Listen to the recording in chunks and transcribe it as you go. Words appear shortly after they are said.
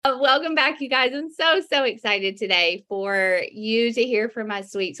Welcome back, you guys. I'm so excited today for you to hear from my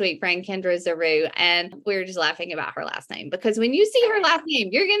sweet friend, Kendra Zaru. And we're just laughing about her last name because when you see her last name,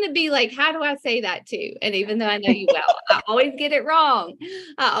 you're going to be like, how do I say that too? And even though I know you well, I always get it wrong.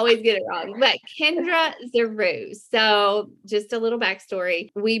 But Kendra Zaru. So just a little backstory.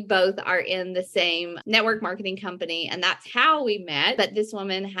 We both are in the same network marketing company, and that's how we met. But this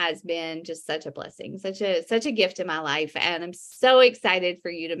woman has been just such a blessing, such a gift in my life. And I'm so excited for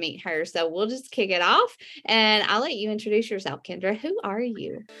you to meet her. So we'll just kick it off and I'll let you introduce yourself, Kendra. Who are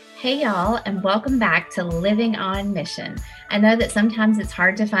you? Hey, y'all, and welcome back to Living on Mission. I know that sometimes it's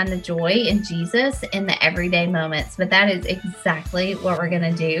hard to find the joy in Jesus in the everyday moments, but that is exactly what we're going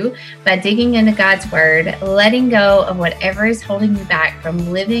to do by digging into God's Word, letting go of whatever is holding you back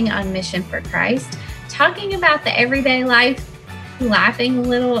from living on mission for Christ, talking about the everyday life, laughing a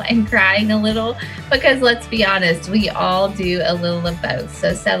little and crying a little, because let's be honest, we all do a little of both.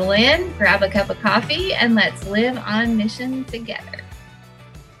 So settle in, grab a cup of coffee, and let's live on mission together.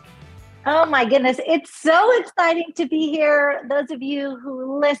 Oh my goodness. It's so exciting to be here. Those of you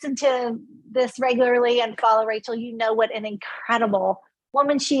who listen to this regularly and follow Rachel, you know what an incredible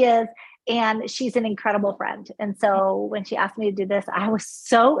woman she is. And she's an incredible friend. And so when she asked me to do this, I was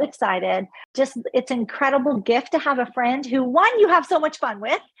so excited. Just, it's an incredible gift to have a friend who, one, you have so much fun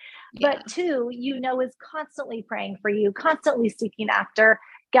with, but two, you know, is constantly praying for you, constantly seeking after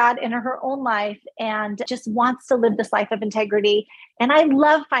God in her own life, and just wants to live this life of integrity. And I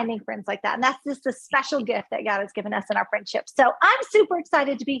love finding friends like that. And that's just a special gift that God has given us in our friendship. So I'm super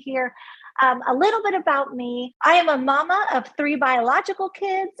excited to be here. A little bit about me. I am a mama of 3 biological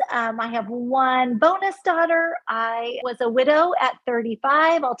kids. I have 1 bonus daughter. I was a widow at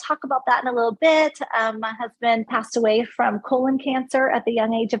 35. I'll talk about that in a little bit. My husband passed away from colon cancer at the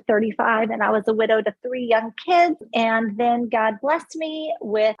young age of 35, and I was a widow to 3 young kids. And then God blessed me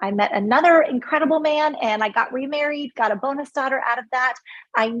with, I met another incredible man and I got remarried, got a bonus daughter out of that.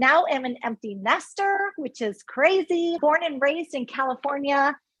 I now am an empty nester, which is crazy. Born and raised in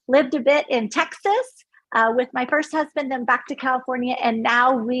California. Lived a bit in Texas with my first husband, then back to California. And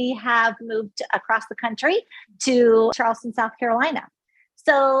now we have moved across the country to Charleston, South Carolina.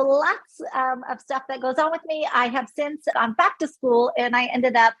 So lots of stuff that goes on with me. I have since gone back to school and I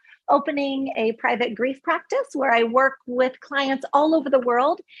ended up opening a private grief practice where I work with clients all over the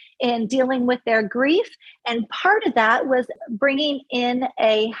world in dealing with their grief. And part of that was bringing in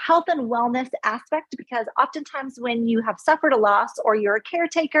a health and wellness aspect, because oftentimes when you have suffered a loss or you're a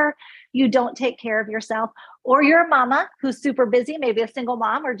caretaker, you don't take care of yourself, or you're a mama who's super busy, maybe a single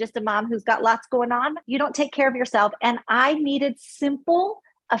mom or just a mom who's got lots going on. You don't take care of yourself. And I needed simple,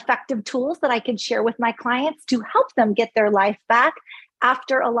 effective tools that I could share with my clients to help them get their life back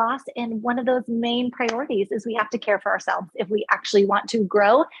after a loss. And one of those main priorities is we have to care for ourselves if we actually want to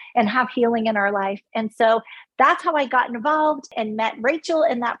grow and have healing in our life. And so that's how I got involved and met Rachel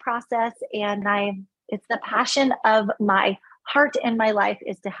in that process. And it's the passion of my heart and my life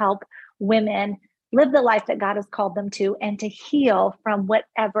is to help women live the life that God has called them to and to heal from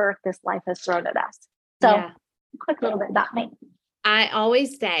whatever this life has thrown at us. So quick little bit about me. I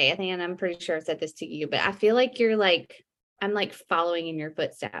always say, and I'm pretty sure I said this to you, but I feel like I'm like following in your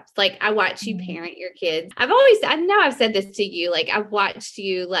footsteps. Like I watch you parent your kids. I know I've said this to you, like I've watched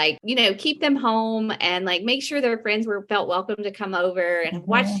you, like, you know, keep them home and like make sure their friends felt welcome to come over, and I've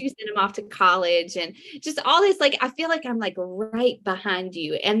watched you send them off to college and just all this. Like, I feel like I'm like right behind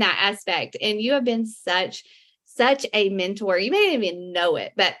you in that aspect. And you have been such a mentor. You may not even know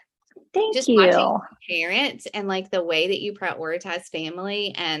it, but Thank just you. Watching parents and like the way that you prioritize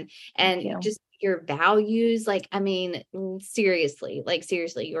family and just your values. Like, I mean, seriously,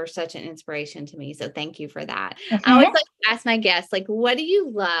 you're such an inspiration to me. So thank you for that. I always like to ask my guests, like, what do you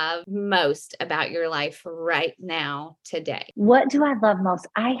love most about your life right now today? What do I love most?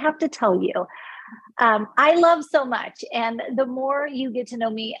 I have to tell you, I love so much. And the more you get to know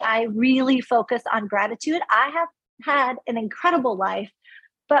me, I really focus on gratitude. I have had an incredible life,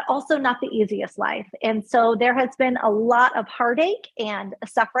 but also not the easiest life. And so there has been a lot of heartache and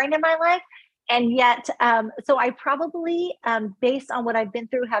suffering in my life. And yet, so I probably, based on what I've been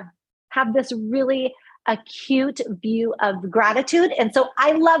through, have this really acute view of gratitude. And so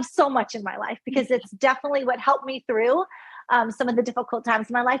I love so much in my life because it's definitely what helped me through some of the difficult times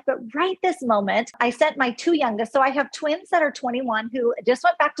in my life. But right this moment, I sent my 2 youngest. So I have twins that are 21 who just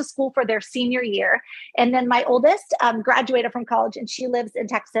went back to school for their senior year. And then my oldest graduated from college and she lives in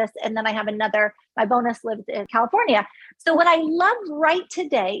Texas. And then I have my bonus lives in California. So what I love right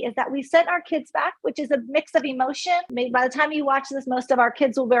today is that we sent our kids back, which is a mix of emotion. Maybe by the time you watch this, most of our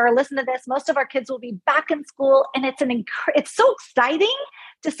kids will be, or listen to this, most of our kids will be back in school. And it's so exciting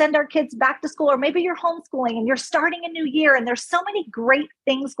to send our kids back to school, or maybe you're homeschooling and you're starting a new year and there's so many great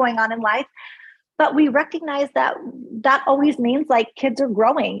things going on in life. But we recognize that that always means like kids are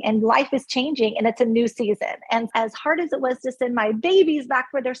growing and life is changing and it's a new season. And as hard as it was to send my babies back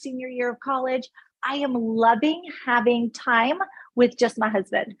for their senior year of college, I am loving having time with just my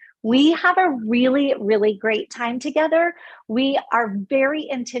husband. We have a really, really great time together. We are very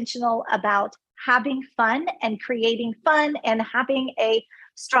intentional about having fun and creating fun and having a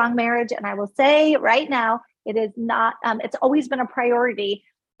strong marriage. And I will say right now, it is not, it's always been a priority,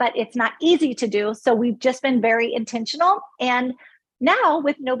 but it's not easy to do. So we've just been very intentional. And now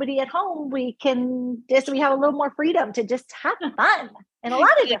with nobody at home, we have a little more freedom to just have fun in a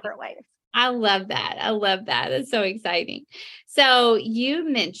lot of different ways. I love that. I love that. That's so exciting. So you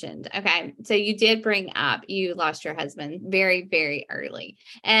mentioned, okay, so you did bring up, you lost your husband very, very early.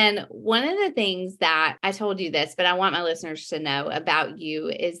 And one of the things that I told you this, but I want my listeners to know about you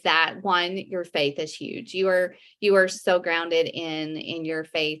is that one, your faith is huge. You are so grounded in your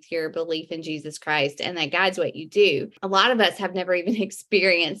faith, your belief in Jesus Christ, and that guides what you do. A lot of us have never even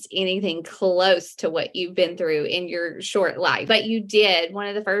experienced anything close to what you've been through in your short life, but you did. One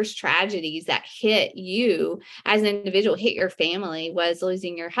of the first tragedies that hit you as an individual, hit your family, was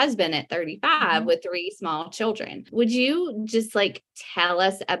losing your husband at 35 with 3 small children. Would you just like tell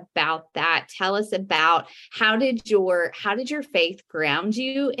us about that? Tell us about how did your faith ground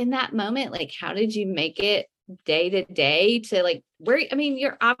you in that moment? Like, how did you make it day to day to like where, I mean,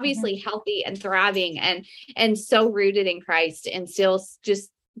 you're obviously healthy and thriving and so rooted in Christ and still just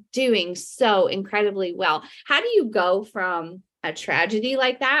doing so incredibly well. How do you go from a tragedy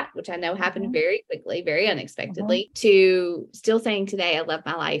like that, which I know happened very quickly, very unexpectedly, to still saying today, I love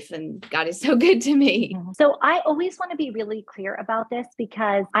my life and God is so good to me? So I always want to be really clear about this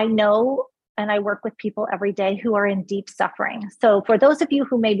because I know and I work with people every day who are in deep suffering. So for those of you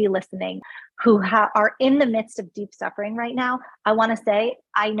who may be listening, who are in the midst of deep suffering right now, I want to say,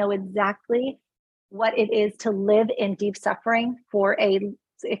 I know exactly what it is to live in deep suffering for a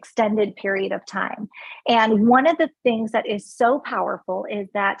extended period of time. And one of the things that is so powerful is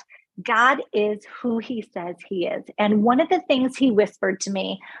that God is who he says he is. And one of the things he whispered to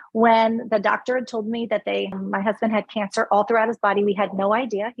me when the doctor had told me that my husband had cancer all throughout his body, we had no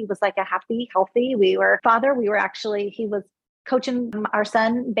idea. He was like a happy, healthy. He was coaching our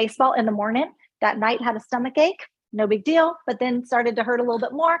son baseball in the morning. That night had a stomach ache, no big deal, but then started to hurt a little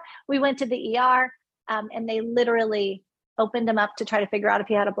bit more. We went to the ER and they literally opened him up to try to figure out if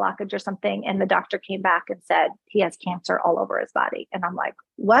he had a blockage or something. And the doctor came back and said, he has cancer all over his body. And I'm like,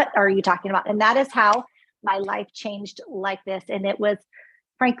 what are you talking about? And that is how my life changed like this. And it was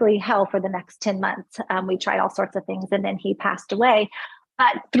frankly hell for the next 10 months. We tried all sorts of things and then he passed away.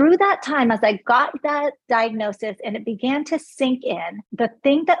 But through that time, as I got that diagnosis and it began to sink in, the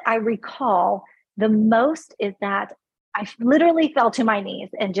thing that I recall the most is that I literally fell to my knees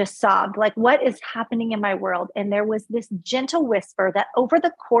and just sobbed, like, what is happening in my world? And there was this gentle whisper that over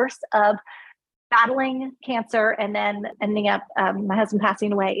the course of battling cancer and then ending up my husband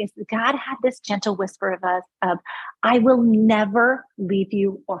passing away, is God had this gentle whisper of I will never leave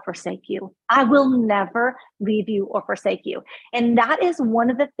you or forsake you. I will never leave you or forsake you. And that is one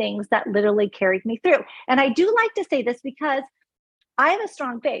of the things that literally carried me through. And I do like to say this because I have a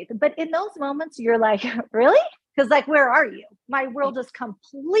strong faith, but in those moments, you're like, really? Because like, where are you? My world is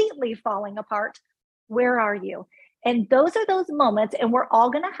completely falling apart. Where are you? And those are those moments, and we're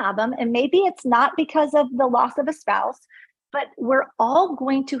all going to have them. And maybe it's not because of the loss of a spouse, but we're all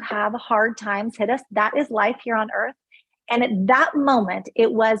going to have hard times hit us. That is life here on earth. And at that moment,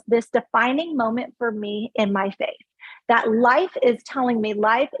 it was this defining moment for me in my faith. That life is telling me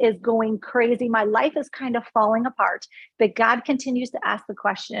life is going crazy. My life is kind of falling apart. But God continues to ask the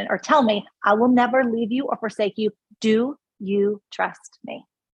question or tell me, I will never leave you or forsake you. Do you trust me?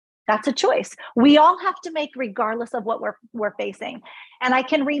 That's a choice we all have to make regardless of what we're facing. And I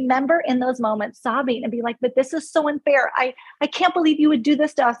can remember in those moments sobbing and be like, but this is so unfair. I can't believe you would do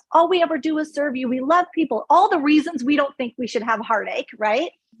this to us. All we ever do is serve you. We love people. All the reasons we don't think we should have a heartache,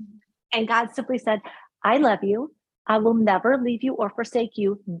 right? And God simply said, I love you. I will never leave you or forsake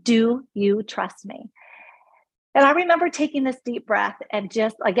you. Do you trust me? And I remember taking this deep breath and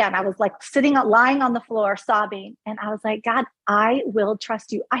just, again, I was like lying on the floor, sobbing. And I was like, God, I will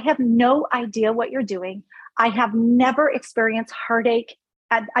trust you. I have no idea what you're doing. I have never experienced heartache.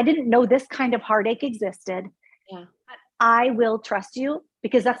 I didn't know this kind of heartache existed. Yeah. But I will trust you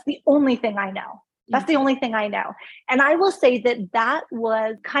because that's the only thing I know. That's the only thing I know. And I will say that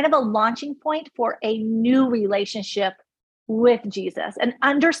was kind of a launching point for a new relationship with Jesus and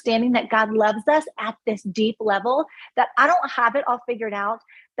understanding that God loves us at this deep level, that I don't have it all figured out,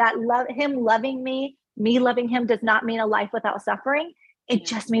 that him loving me loving him does not mean a life without suffering. It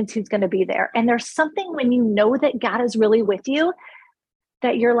just means he's going to be there. And there's something when you know that God is really with you,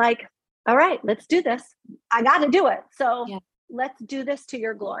 that you're like, all right, let's do this. I got to do it. So let's do this to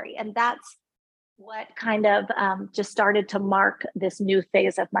your glory. And that's what kind of just started to mark this new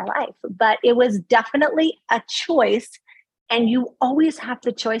phase of my life. But it was definitely a choice. And you always have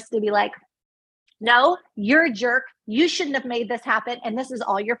the choice to be like, no, you're a jerk. You shouldn't have made this happen. And this is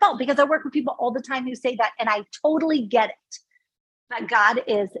all your fault. Because I work with people all the time who say that, and I totally get it. But God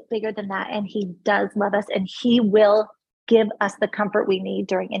is bigger than that. And he does love us, and he will give us the comfort we need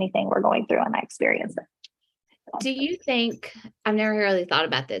during anything we're going through. And I experience it. Do you think, I've never really thought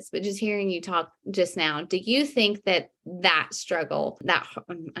about this, but just hearing you talk just now, do you think that struggle, I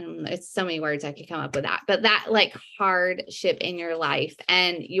don't know, it's so many words I could come up with that, but that like hardship in your life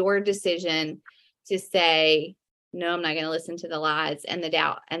and your decision to say, no, I'm not going to listen to the lies and the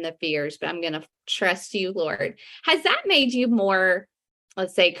doubt and the fears, but I'm going to trust you, Lord. Has that made you more,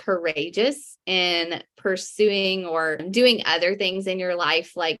 let's say, courageous in pursuing or doing other things in your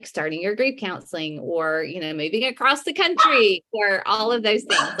life, like starting your grief counseling or, moving across the country or all of those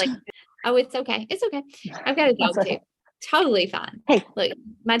things? Like, oh, it's okay. It's okay. I've got a dog too. Totally fine. Hey, look,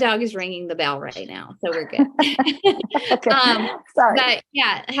 my dog is ringing the bell right now, so we're good. Sorry. But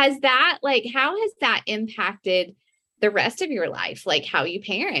yeah, how has that impacted the rest of your life? Like how you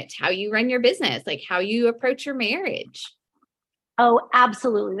parent, how you run your business, like how you approach your marriage? Oh,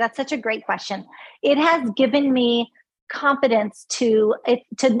 absolutely. That's such a great question. It has given me confidence to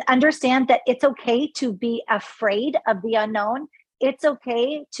understand that it's okay to be afraid of the unknown. It's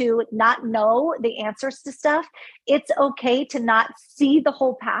okay to not know the answers to stuff. It's okay to not see the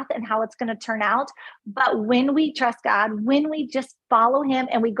whole path and how it's going to turn out. But when we trust God, when we just follow him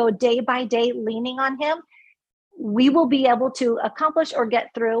and we go day by day leaning on him, we will be able to accomplish or get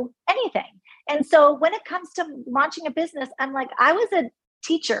through anything. And so when it comes to launching a business, I'm like, I was a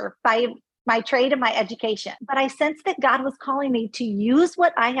teacher by my trade and my education, but I sensed that God was calling me to use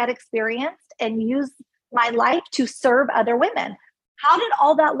what I had experienced and use my life to serve other women. How did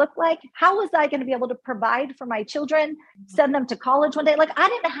all that look like? How was I going to be able to provide for my children, send them to college one day? Like, I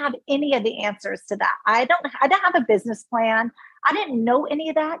didn't have any of the answers to that. I didn't have a business plan. I didn't know any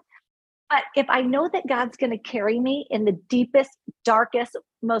of that. But if I know that God's going to carry me in the deepest, darkest,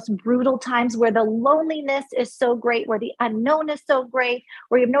 most brutal times where the loneliness is so great, where the unknown is so great,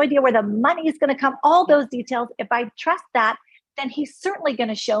 where you have no idea where the money is going to come, all those details, if I trust that, then he's certainly going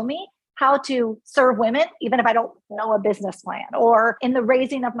to show me how to serve women, even if I don't know a business plan. Or in the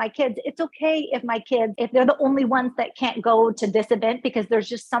raising of my kids, it's okay if my kids, if they're the only ones that can't go to this event because there's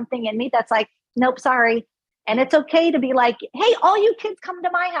just something in me that's like, nope, sorry. And it's okay to be like, hey, all you kids come to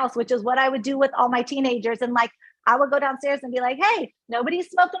my house, which is what I would do with all my teenagers. And like, I would go downstairs and be like, hey,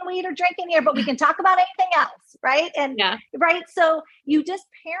 nobody's smoking weed or drinking here, but we can talk about anything else. Right. And right. So you just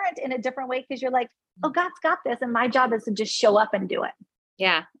parent in a different way because you're like, oh, God's got this. And my job is to just show up and do it.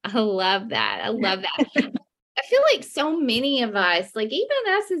 Yeah. I love that. I love that. I feel like so many of us, like even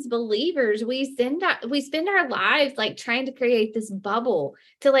us as believers, we spend our lives like trying to create this bubble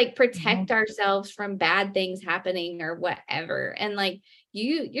to like protect ourselves from bad things happening or whatever. And like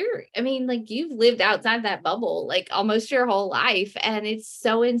you've lived outside that bubble like almost your whole life. And it's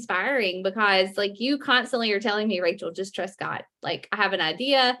so inspiring because like you constantly are telling me, Rachel, just trust God. Like I have an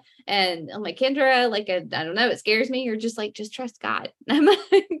idea and I'm like, Kendra, like, I don't know, it scares me. You're just like, just trust God. I'm like,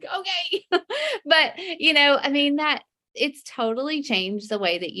 okay. But that it's totally changed the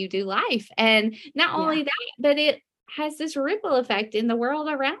way that you do life. And not only that, but it has this ripple effect in the world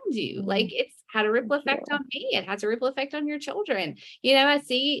around you. Like it's had a ripple effect on me. It has a ripple effect on your children. I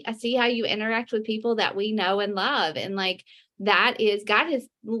see how you interact with people that we know and love. And like, that is, God has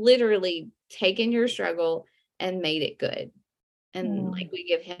literally taken your struggle and made it good. And like, we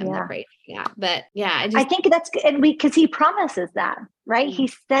give him the praise for that. But yeah, I think that's good. And because he promises that, right? He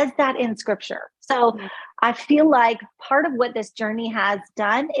says that in scripture. So I feel like part of what this journey has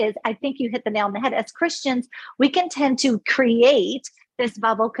done is, I think you hit the nail on the head. As Christians, we can tend to create this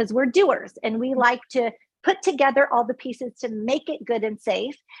bubble because we're doers and we like to put together all the pieces to make it good and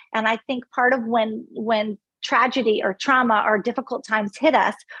safe. And I think part of when tragedy or trauma or difficult times hit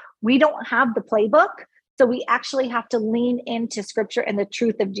us, we don't have the playbook. So we actually have to lean into scripture and the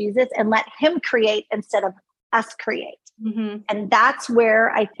truth of Jesus and let him create instead of us create. And that's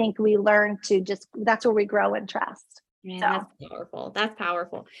where I think we learn to that's where we grow and trust. Yeah, that's powerful. That's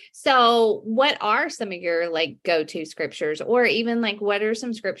powerful. So what are some of your like go-to scriptures, or even like, what are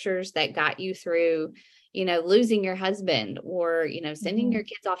some scriptures that got you through, losing your husband or, sending your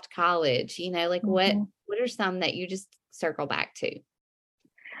kids off to college, like what are some that you just circle back to?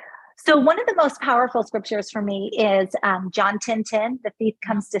 So one of the most powerful scriptures for me is John 10:10. The thief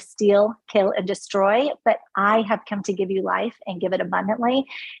comes to steal, kill, and destroy, but I have come to give you life and give it abundantly.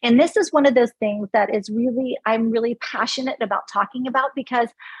 And this is one of those things that I'm really passionate about talking about, because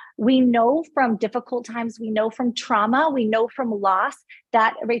we know from difficult times, we know from trauma, we know from loss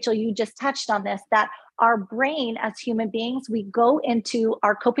that, Rachel, you just touched on this, that our brain as human beings, we go into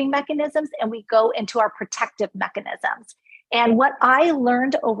our coping mechanisms and we go into our protective mechanisms. And what I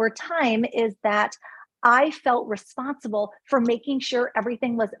learned over time is that I felt responsible for making sure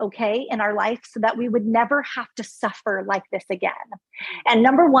everything was okay in our life so that we would never have to suffer like this again. And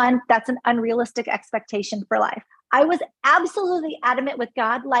number one, that's an unrealistic expectation for life. I was absolutely adamant with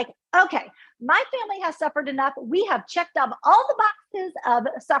God, like, okay, my family has suffered enough. We have checked off all the boxes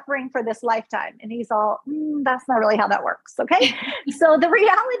of suffering for this lifetime. And he's all, that's not really how that works. Okay. So the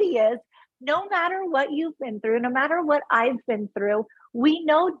reality is, no matter what you've been through, no matter what I've been through, we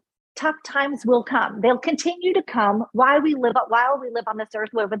know tough times will come. They'll continue to come while we live on this earth,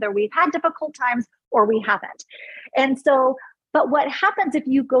 whether we've had difficult times or we haven't. And so, but what happens if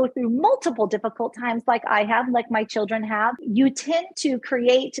you go through multiple difficult times like I have, like my children have, you tend to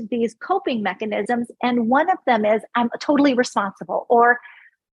create these coping mechanisms. And one of them is, I'm totally responsible. Or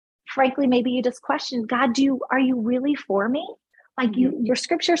frankly, maybe you just question, God, are you really for me? Like your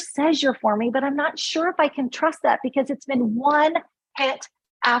scripture says you're for me, but I'm not sure if I can trust that, because it's been one hit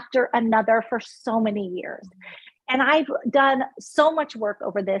after another for so many years. And I've done so much work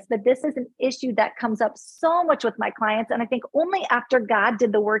over this, but this is an issue that comes up so much with my clients. And I think only after God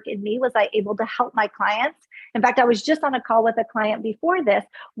did the work in me was I able to help my clients. In fact, I was just on a call with a client before this,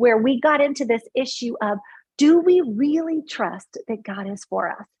 where we got into this issue of, do we really trust that God is for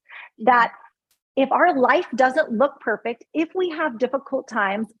us? That if our life doesn't look perfect, if we have difficult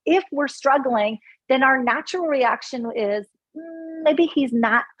times, if we're struggling, then our natural reaction is, maybe he's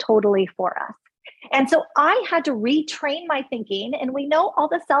not totally for us. And so I had to retrain my thinking. And we know all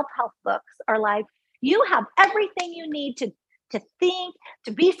the self-help books are like, you have everything you need to think,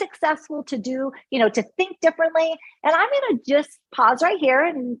 to be successful, to do, to think differently. And I'm going to just pause right here.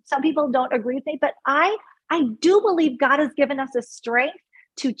 And some people don't agree with me, but I do believe God has given us a strength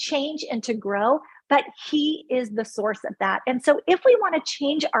to change and to grow, but he is the source of that. And so if we want to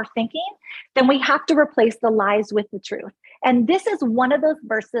change our thinking, then we have to replace the lies with the truth. And this is one of those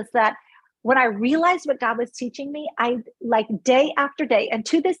verses that when I realized what God was teaching me, I like day after day, and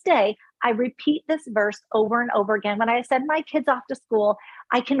to this day, I repeat this verse over and over again. When I send my kids off to school,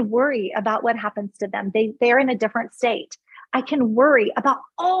 I can worry about what happens to them. They're in a different state. I can worry about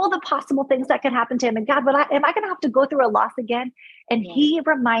all the possible things that could happen to him. And God, am I going to have to go through a loss again? And he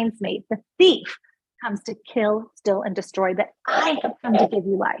reminds me, the thief comes to kill, steal, and destroy, but I have come to give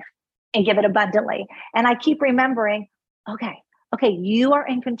you life and give it abundantly. And I keep remembering, okay, you are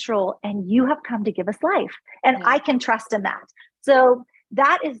in control and you have come to give us life. And I can trust in that. So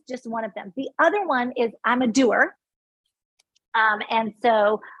that is just one of them. The other one is, I'm a doer. And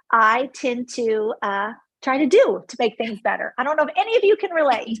so I tend to try to do to make things better. I don't know if any of you can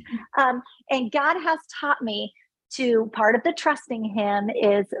relate. And God has taught me to, part of the trusting him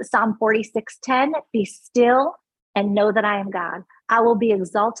is Psalm 46:10, be still and know that I am God. I will be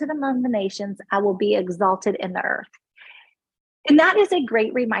exalted among the nations. I will be exalted in the earth. And that is a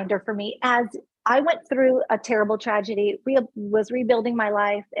great reminder for me as I went through a terrible tragedy, was rebuilding my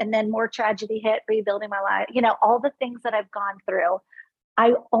life, and then more tragedy hit, rebuilding my life, all the things that I've gone through.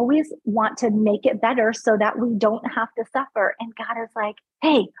 I always want to make it better so that we don't have to suffer. And God is like,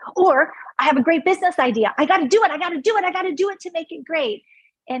 hey, or I have a great business idea. I got to do it. I got to do it to make it great.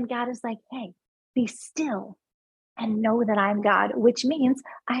 And God is like, hey, be still and know that I'm God, which means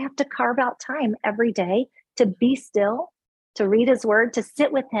I have to carve out time every day to be still, to read his word, to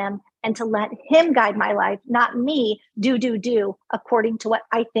sit with him, and to let him guide my life, not me do according to what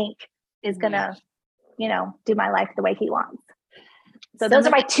I think is going to, do my life the way he wants. So those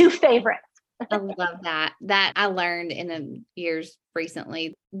are my two favorites. I love that. That I learned in years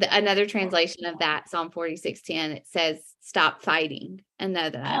recently. Another translation of that, Psalm 46:10, it says, stop fighting and know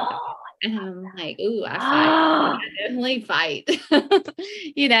that I'm God. And I'm like, ooh, I fight. I definitely fight.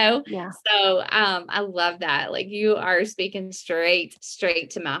 Yeah. So I love that. Like, you are speaking straight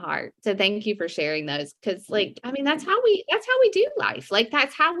to my heart. So thank you for sharing those. Cause that's how we do life. Like,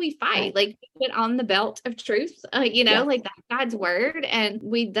 that's how we fight. Right. Like, we put on the belt of truth, like that's God's word. And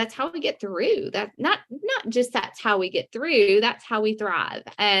that's how we get through that. Not just that's how we get through, that's how we thrive.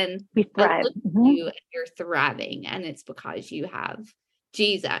 And we thrive. You, and you're thriving, and it's because you have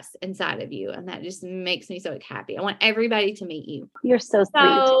Jesus inside of you. And that just makes me so happy. I want everybody to meet you. You're so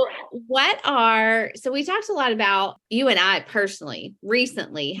sweet. So we talked a lot about, you and I personally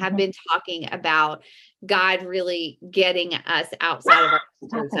recently have been talking about God really getting us outside of our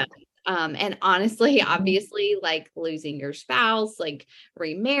comfort zone. And honestly, obviously, like losing your spouse, like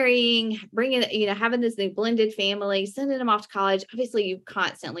remarrying, having this new blended family, sending them off to college. Obviously, you've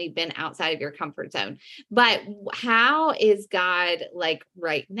constantly been outside of your comfort zone. But how is God like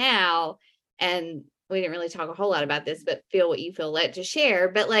right now? And we didn't really talk a whole lot about this, but feel what you feel led to share.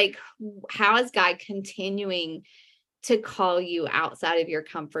 But like, how is God continuing to call you outside of your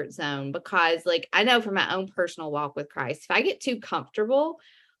comfort zone? Because like, I know from my own personal walk with Christ, if I get too comfortable,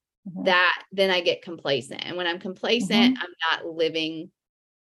 then I get complacent. And when I'm complacent, I'm not living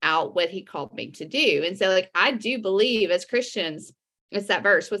out what he called me to do. And so like, I do believe as Christians, it's that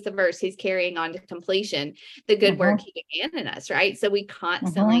verse. What's the verse? He's carrying on to completion the good work he began in us, right? So we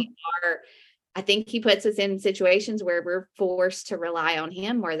constantly are, I think he puts us in situations where we're forced to rely on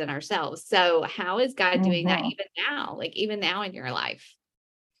him more than ourselves. So how is God doing that even now in your life?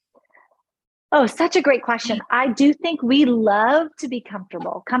 Oh, such a great question. I do think we love to be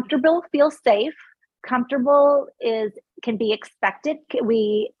comfortable. Comfortable feels safe. Comfortable can be expected.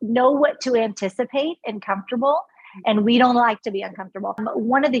 We know what to anticipate and comfortable, and we don't like to be uncomfortable.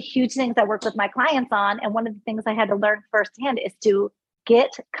 One of the huge things I work with my clients on, and one of the things I had to learn firsthand, is to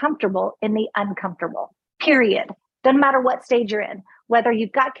get comfortable in the uncomfortable, period. Doesn't matter what stage you're in, whether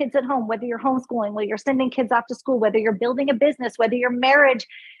you've got kids at home, whether you're homeschooling, whether you're sending kids off to school, whether you're building a business, whether your marriage,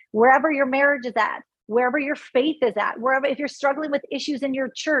 wherever your marriage is at, wherever your faith is at, if you're struggling with issues in your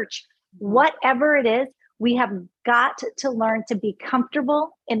church, whatever it is, we have got to learn to be comfortable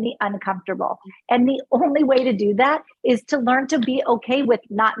in the uncomfortable. And the only way to do that is to learn to be okay with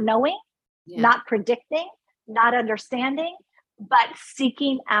not knowing, not predicting, not understanding, but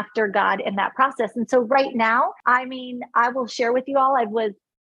seeking after God in that process. And so right now, I will share with you all, I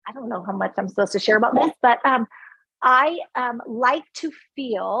don't know how much I'm supposed to share about this, but I like to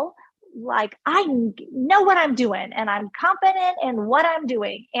feel like I know what I'm doing and I'm confident in what I'm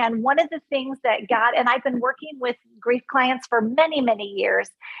doing. And one of the things that God, and I've been working with grief clients for many, many years.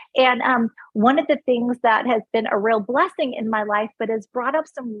 And one of the things that has been a real blessing in my life, but has brought up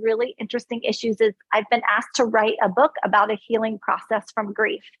some really interesting issues, is I've been asked to write a book about a healing process from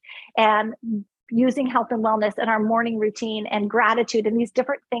grief, and using health and wellness in our morning routine and gratitude and these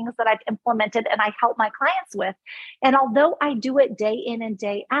different things that I've implemented and I help my clients with. And although I do it day in and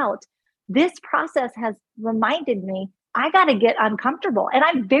day out, this process has reminded me I got to get uncomfortable. And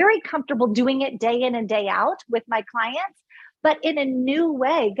I'm very comfortable doing it day in and day out with my clients, but in a new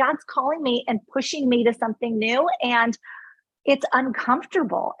way. God's calling me and pushing me to something new, and it's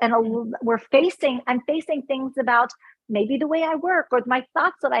uncomfortable. And I'm facing things about maybe the way I work or my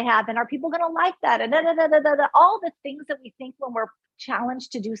thoughts that I have, and are people going to like that? And all the things that we think when we're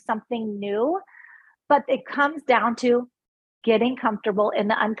challenged to do something new. But it comes down to getting comfortable in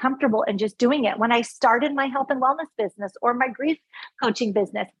the uncomfortable and just doing it. When I started my health and wellness business or my grief coaching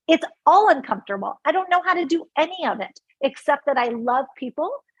business, it's all uncomfortable. I don't know how to do any of it, except that I love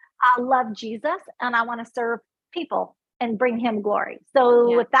people, I love Jesus, and I want to serve people and bring him glory.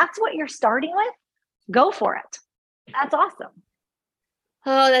 So if that's what you're starting with, go for it. That's awesome.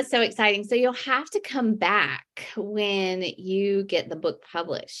 Oh, that's so exciting. So you'll have to come back when you get the book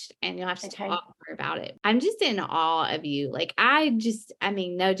published, and you'll have to talk more about it. I'm just in awe of you. Like,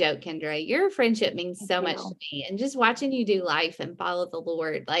 no joke, Kendra, your friendship means so much to me, and just watching you do life and follow the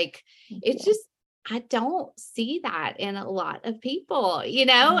Lord, like I don't see that in a lot of people, and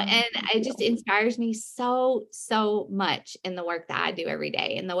it just inspires me so, so much in the work that I do every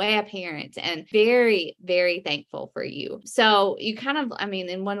day and the way I parent, and very, very thankful for you. So you kind of,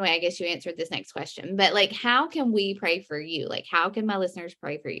 in one way, I guess you answered this next question, but like, how can we pray for you? Like, how can my listeners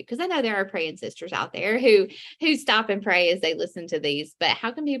pray for you? Because I know there are praying sisters out there who stop and pray as they listen to these, but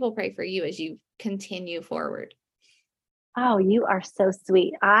how can people pray for you as you continue forward? Oh, you are so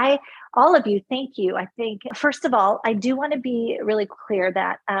sweet. All of you, thank you. I think, first of all, I do want to be really clear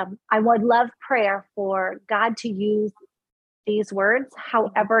that I would love prayer for God to use these words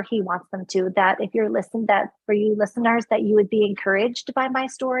however he wants them to. That if you're listening, that for you listeners, that you would be encouraged by my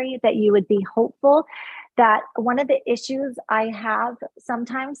story, that you would be hopeful. That one of the issues I have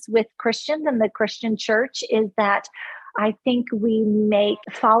sometimes with Christians and the Christian church is that I think we make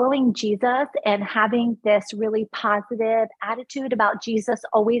following Jesus and having this really positive attitude about Jesus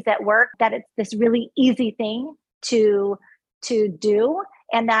always at work, that it's this really easy thing to do,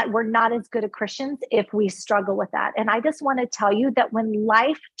 and that we're not as good at Christians if we struggle with that. And I just want to tell you that when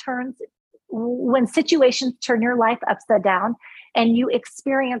situations turn your life upside down, and you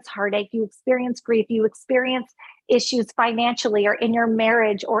experience heartache, you experience grief, you experience issues financially or in your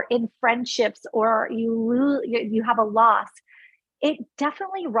marriage or in friendships, or you have a loss, it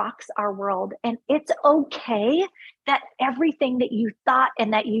definitely rocks our world. And it's okay that everything that you thought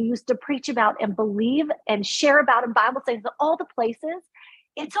and that you used to preach about and believe and share about in Bible studies, all the places,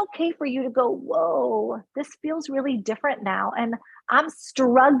 it's okay for you to go, whoa, this feels really different now. And I'm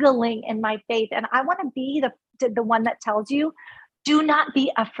struggling in my faith. And I want to be the one that tells you, do not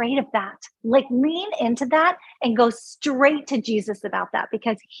be afraid of that. Like, lean into that and go straight to Jesus about that,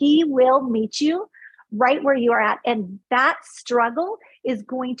 because he will meet you right where you are at. And that struggle is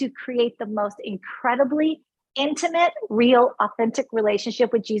going to create the most incredibly intimate, real, authentic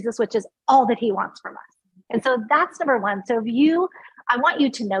relationship with Jesus, which is all that he wants from us. And so that's number one. So I want you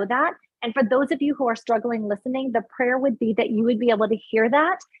to know that. And for those of you who are struggling listening, the prayer would be that you would be able to hear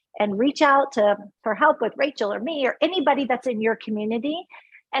that and reach out for help with Rachel or me or anybody that's in your community.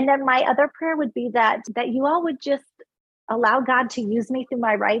 And then my other prayer would be that you all would just allow God to use me through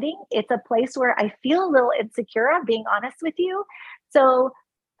my writing. It's a place where I feel a little insecure, I'm being honest with you. So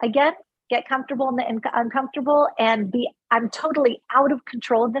again, get comfortable in the uncomfortable, and I'm totally out of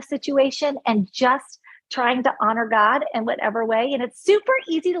control of the situation and just trying to honor God in whatever way. And it's super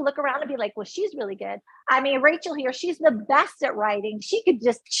easy to look around and be like, well, she's really good. I mean, Rachel here, she's the best at writing. She could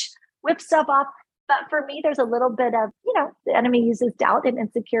just whip stuff off. But for me, there's a little bit of, the enemy uses doubt and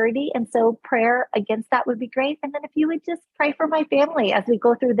insecurity. And so prayer against that would be great. And then if you would just pray for my family as we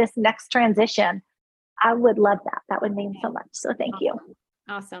go through this next transition, I would love that. That would mean so much. So thank you.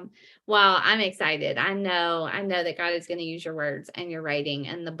 Awesome. Well, I'm excited. I know that God is going to use your words and your writing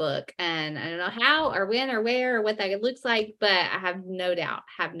and the book. And I don't know how or when or where or what that looks like, but I have no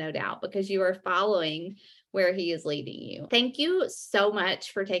doubt because you are following where he is leading you. Thank you so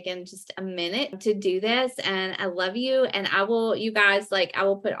much for taking just a minute to do this. And I love you. And I will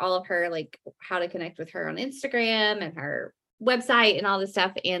put all of her, how to connect with her on Instagram and her website and all this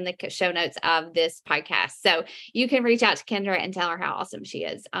stuff in the show notes of this podcast. So you can reach out to Kendra and tell her how awesome she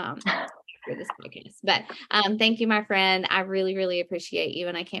is for this podcast. But thank you, my friend. I really, really appreciate you.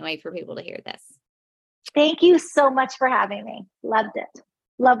 And I can't wait for people to hear this. Thank you so much for having me. Loved it.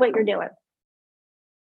 Love what you're doing.